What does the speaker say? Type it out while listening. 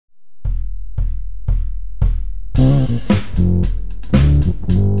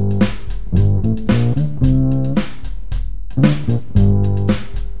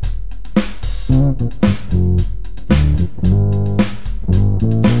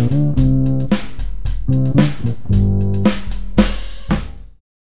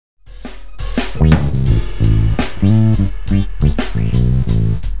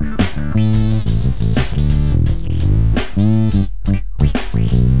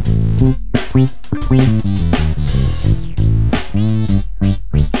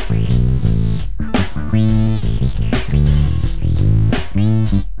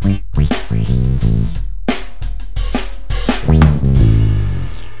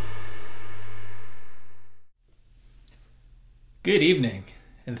Good evening,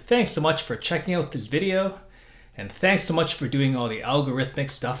 and thanks so much for checking out this video, and thanks so much for doing all the algorithmic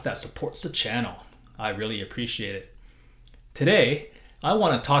stuff that supports the channel. I really appreciate it. Today, I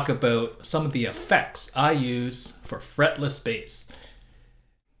want to talk about some of the effects I use for fretless bass.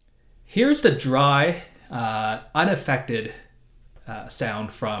 Here's the dry, unaffected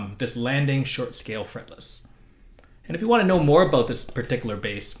sound from this landing short scale fretless. And if you want to know more about this particular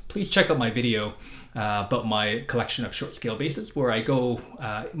bass, please check out my video about my collection of short scale basses, where I go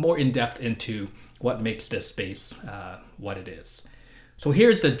more in depth into what makes this bass what it is. So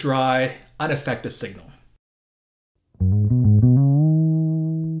here's the dry, unaffected signal.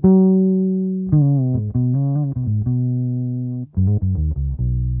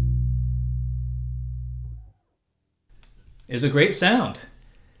 It's a great sound,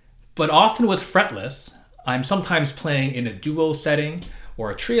 but often with fretless, I'm sometimes playing in a duo setting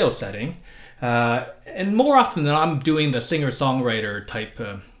or a trio setting, and more often than I'm doing the singer-songwriter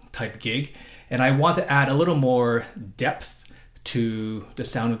type gig, and I want to add a little more depth to the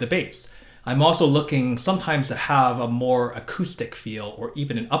sound of the bass. I'm also looking sometimes to have a more acoustic feel or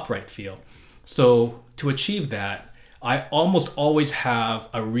even an upright feel. So to achieve that, I almost always have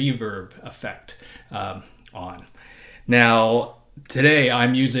a reverb effect on. Now, today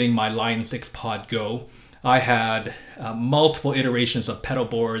I'm using my Line6 Pod Go. I had multiple iterations of pedal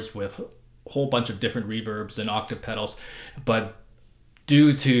boards with a whole bunch of different reverbs and octave pedals, but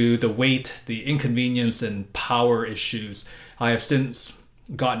due to the weight, the inconvenience, and power issues, I have since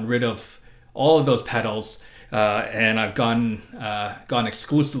gotten rid of all of those pedals, and I've gone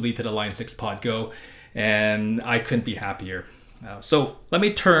exclusively to the Line6 Pod Go, and I couldn't be happier. So let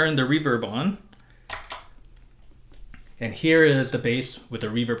me turn the reverb on, and here is the bass with the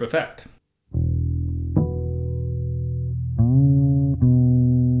reverb effect.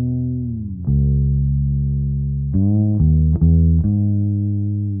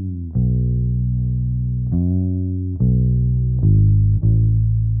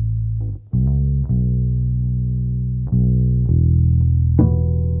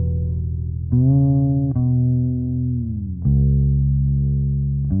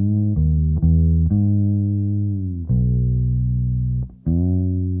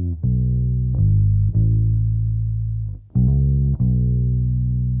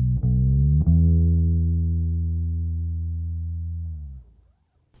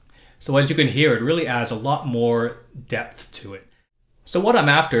 So as you can hear, it really adds a lot more depth to it. So what I'm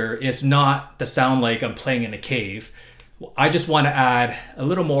after is not to sound like I'm playing in a cave. I just want to add a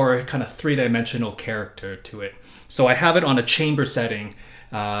little more kind of three-dimensional character to it. So I have it on a chamber setting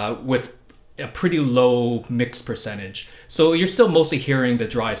with a pretty low mix percentage. So you're still mostly hearing the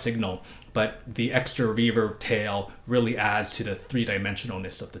dry signal, but the extra reverb tail really adds to the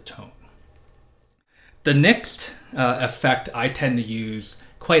three-dimensionalness of the tone. The next effect I tend to use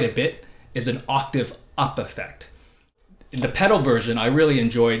quite a bit is an octave up effect. In the pedal version, I really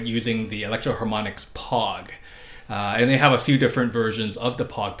enjoyed using the Electro-Harmonix POG. And they have a few different versions of the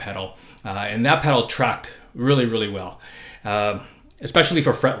POG pedal. And that pedal tracked really, really well, especially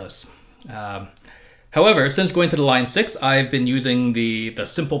for fretless. However, since going to the Line6, I've been using the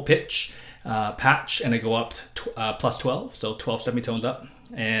simple pitch patch, and I go up plus 12, so 12 semitones up.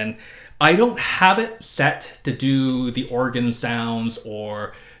 And I don't have it set to do the organ sounds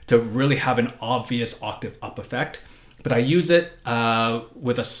or to really have an obvious octave up effect, but I use it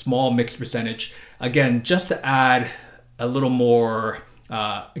with a small mix percentage, again, just to add a little more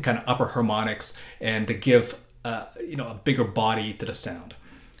kind of upper harmonics and to give a bigger body to the sound.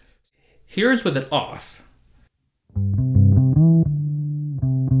 Here's with it off.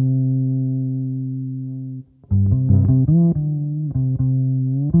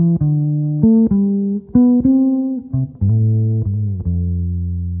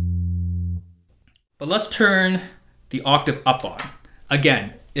 But let's turn the octave up on.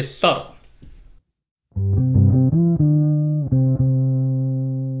 Again, it's subtle.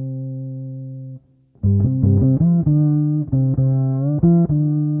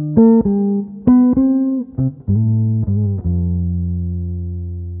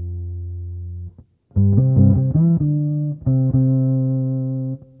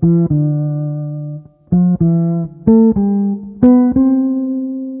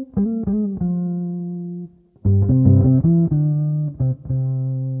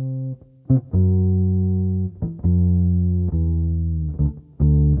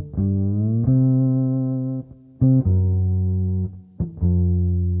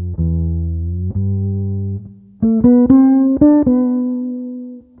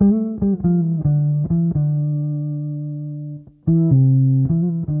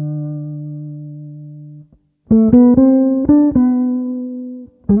 So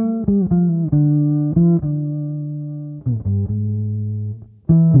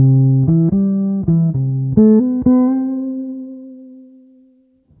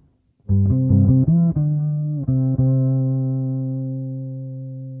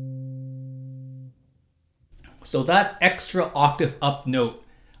that extra octave up note,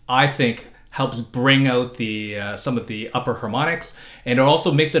 I think, helps bring out the some of the upper harmonics, and it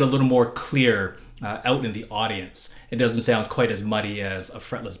also makes it a little more clear out in the audience. It doesn't sound quite as muddy as a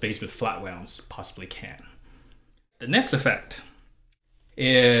fretless bass with flat wounds possibly can. The next effect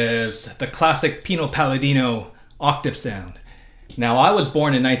is the classic Pino Palladino octave sound. Now, I was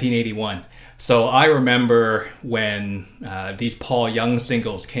born in 1981, so I remember when these Paul Young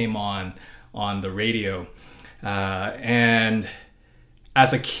singles came on the radio. And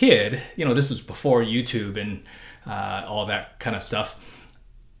as a kid, you know, this was before YouTube and all that kind of stuff,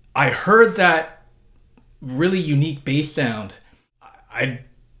 I heard that really unique bass sound. I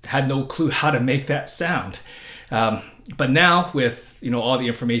had no clue how to make that sound. But now with, you know, all the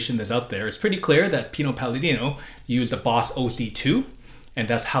information that's out there, it's pretty clear that Pino Palladino used a Boss OC2, and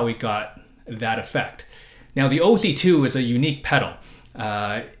that's how he got that effect. Now, the OC2 is a unique pedal.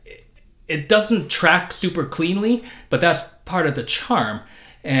 It doesn't track super cleanly, but that's part of the charm.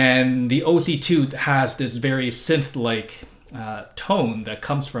 And the OC2 has this very synth-like tone that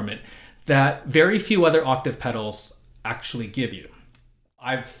comes from it that very few other octave pedals actually give you.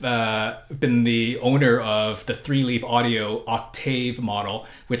 I've been the owner of the 3-leaf audio Octave model,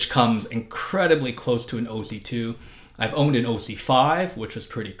 which comes incredibly close to an OC2. I've owned an OC5, which was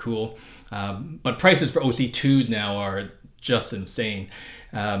pretty cool. But prices for OC2s now are just insane.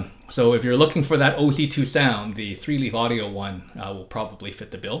 So if you're looking for that OC2 sound, the 3-leaf audio one will probably fit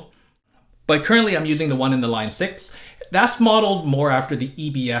the bill. But currently I'm using the one in the Line6. That's modeled more after the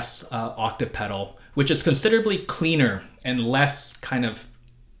EBS octave pedal, which is considerably cleaner and less kind of,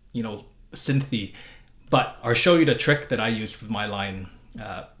 you know, synthy. But I'll show you the trick that I used with my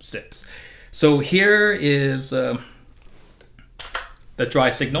Line6. So here is the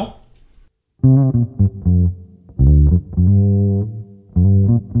dry signal.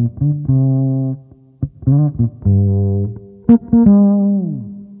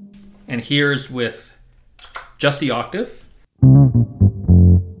 And here's with just the octave.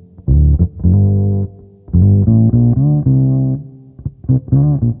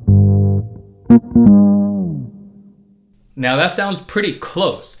 Now that sounds pretty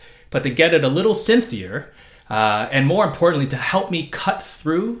close, but to get it a little synthier, and more importantly, to help me cut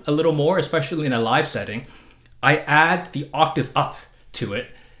through a little more, especially in a live setting, I add the octave up to it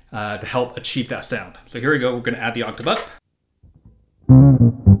to help achieve that sound. So here we go, we're going to add the octave up.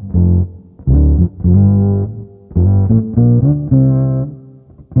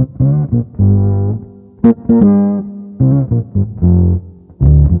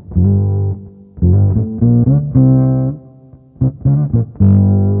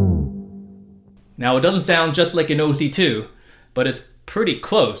 Now it doesn't sound just like an OC2, but it's pretty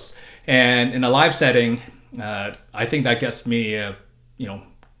close. And in a live setting, I think that gets me, you know,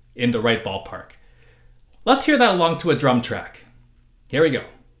 in the right ballpark. Let's hear that along to a drum track. Here we go.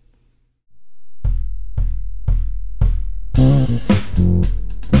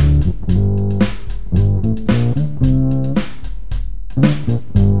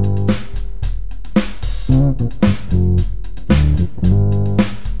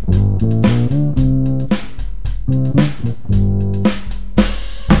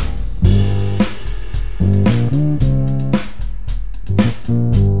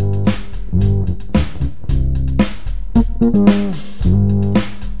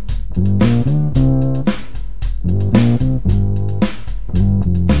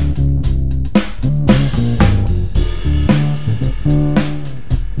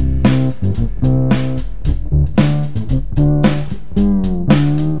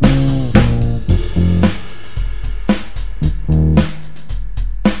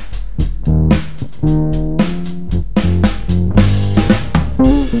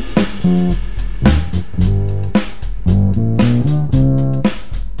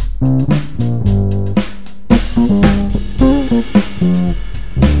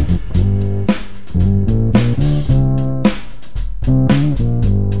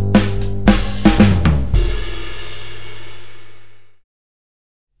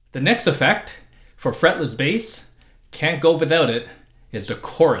 The next effect for fretless bass, can't go without it, is the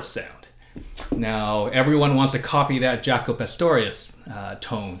chorus sound. Now, everyone wants to copy that Jaco Pastorius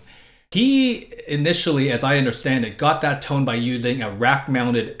tone. He initially, as I understand it, got that tone by using a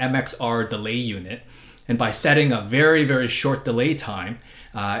rack-mounted MXR delay unit and by setting a very, very short delay time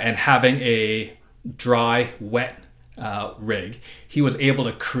and having a dry, wet rig, he was able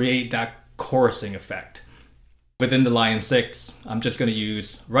to create that chorusing effect. Within the Line6, I'm just going to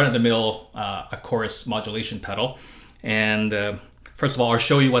use run-of-the-mill a chorus modulation pedal. And first of all, I'll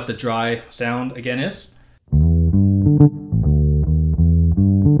show you what the dry sound again is.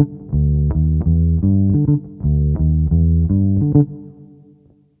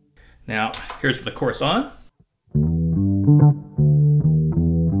 Now, here's the chorus on.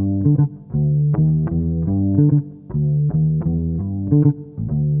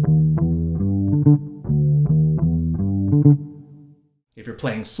 If you're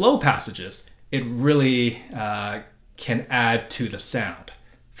playing slow passages, it really can add to the sound.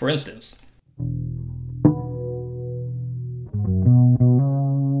 For instance,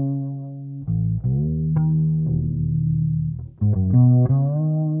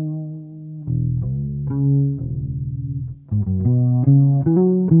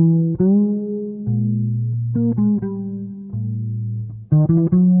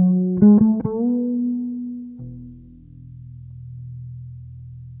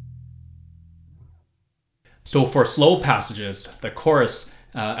 so for slow passages, the chorus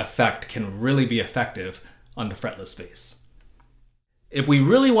effect can really be effective on the fretless bass. If we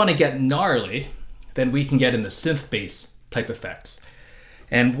really want to get gnarly, then we can get in the synth bass type effects.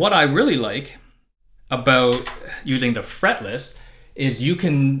 And what I really like about using the fretless is you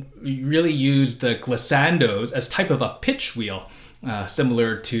can really use the glissandos as type of a pitch wheel,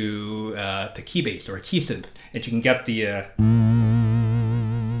 similar to key bass or a key synth, and you can get the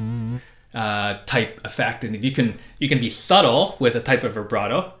type effect. And if you can be subtle with a type of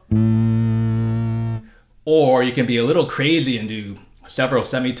vibrato, or you can be a little crazy and do several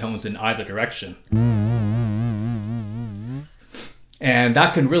semitones in either direction, and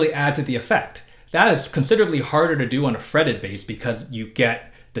that can really add to the effect. That is considerably harder to do on a fretted bass because you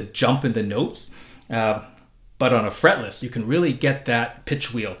get the jump in the notes, but on a fretless you can really get that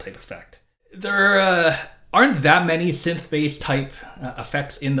pitch wheel type effect. There aren't that many synth bass type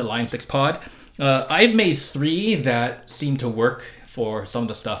effects in the Line6 Pod. I've made 3 that seem to work for some of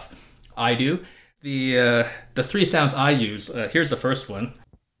the stuff I do. The 3 sounds I use, here's the first one.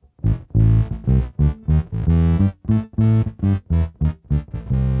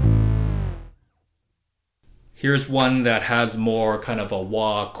 Here's one that has more kind of a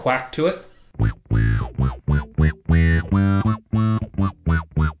wah quack to it.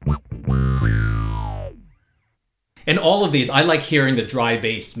 And all of these, I like hearing the dry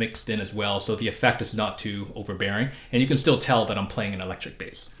bass mixed in as well, so the effect is not too overbearing, and you can still tell that I'm playing an electric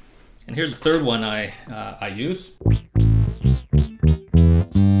bass. And here's the third one I use.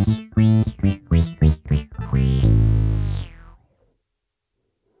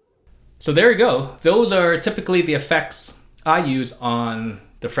 So there you go. Those are typically the effects I use on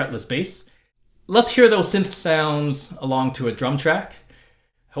the fretless bass. Let's hear those synth sounds along to a drum track.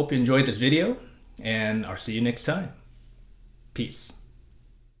 Hope you enjoyed this video, and I'll see you next time. Peace.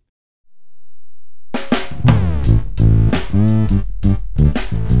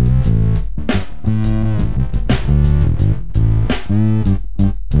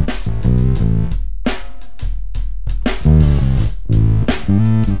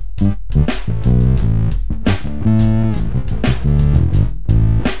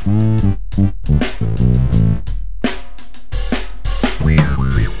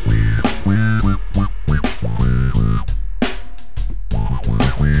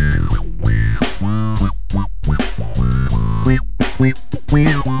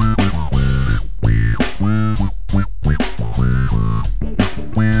 Wow.